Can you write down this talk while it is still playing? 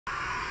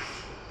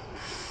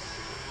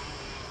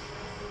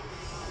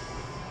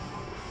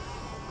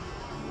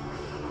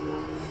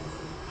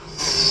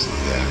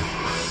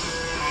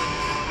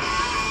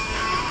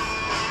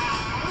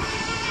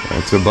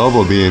It's a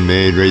bubble being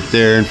made right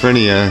there in front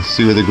of you.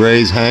 See where the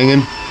gray's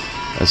hanging?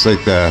 That's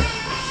like the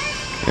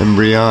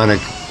embryonic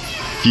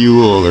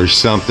fuel or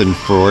something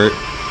for it.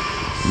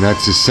 And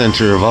that's the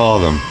center of all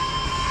of them.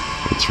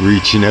 It's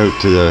reaching out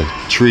to the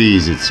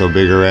trees. It's so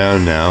big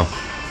around now.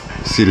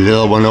 See the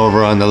little one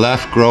over on the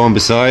left growing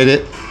beside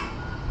it?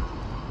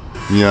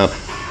 Yep.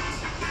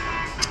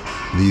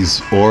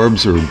 These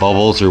orbs or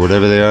bubbles or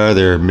whatever they are,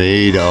 they're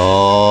made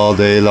all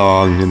day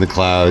long in the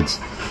clouds.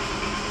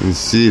 You can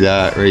see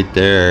that right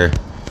there,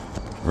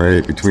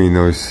 right between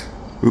those,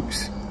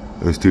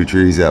 those two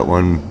trees, that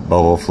one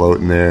bubble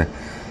floating there.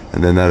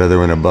 And then that other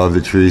one above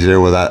the trees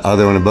there, well, that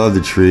other one above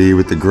the tree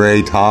with the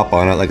gray top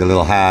on it like a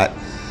little hat,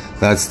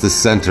 that's the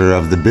center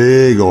of the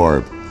big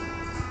orb.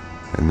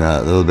 And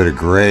that little bit of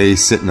gray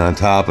sitting on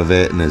top of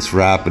it, and it's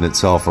wrapping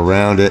itself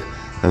around it.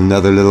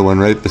 Another little one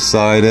right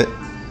beside it.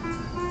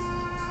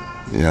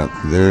 Yeah,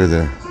 they're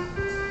the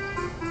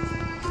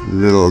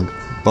little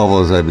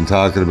bubbles I've been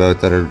talking about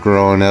that are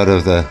growing out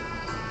of the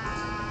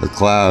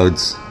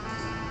clouds.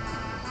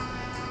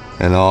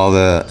 And all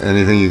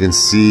anything you can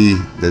see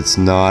that's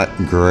not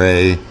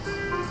gray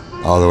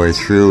all the way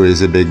through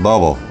is a big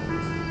bubble.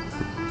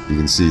 You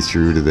can see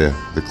through to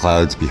the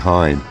clouds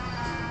behind.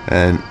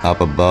 And up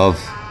above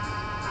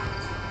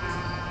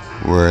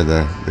where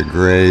the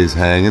gray is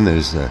hanging,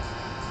 there's a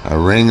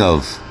ring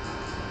of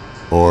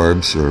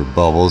orbs or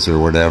bubbles or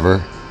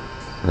whatever.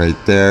 Right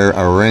there,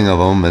 a ring of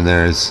them, and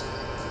there's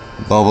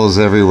bubbles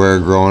everywhere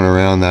growing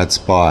around that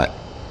spot.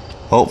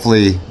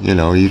 Hopefully, you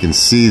know, you can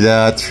see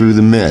that through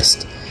the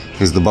mist,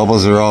 because the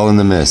bubbles are all in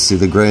the mist. See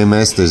the gray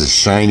mist? There's a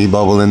shiny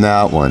bubble in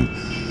that one.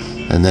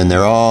 And then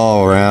they're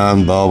all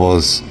around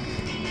bubbles.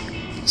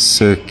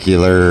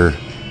 Circular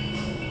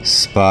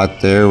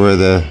spot there where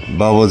the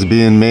bubble's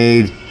being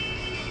made.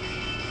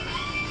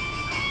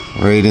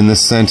 Right in the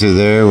center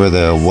there where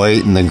the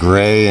white and the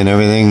gray and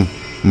everything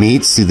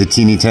meets. See the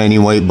teeny tiny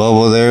white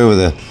bubble there where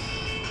the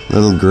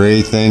little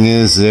gray thing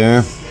is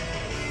there?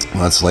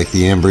 Well, that's like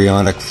the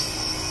embryonic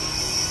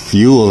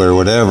fuel or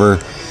whatever.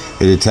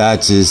 It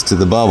attaches to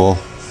the bubble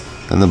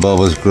and the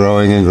bubble's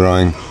growing and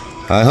growing.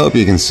 I hope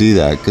you can see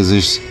that, because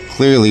there's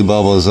clearly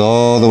bubbles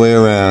all the way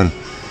around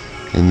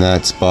in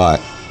that spot.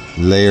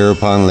 Layer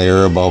upon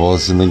layer of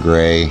bubbles in the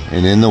gray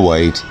and in the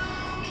white.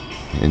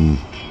 And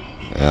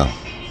yeah.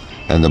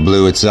 And the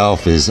blue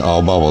itself is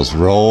all bubbles.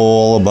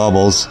 Roll of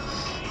bubbles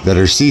that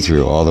are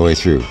see-through all the way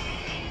through.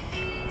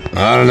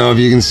 I don't know if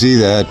you can see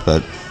that,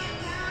 but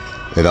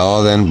it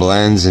all then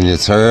blends and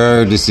it's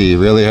hard to see,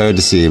 really hard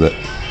to see, but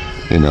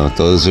you know,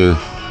 those are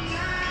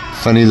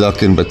funny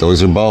looking, but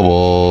those are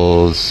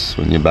bubbles.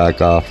 When you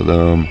back off of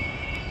them,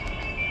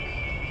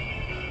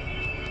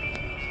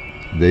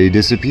 they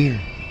disappear,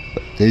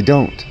 but they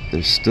don't.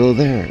 They're still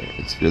there.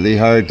 It's really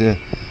hard to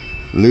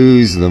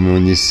lose them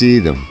when you see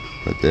them,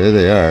 but there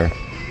they are.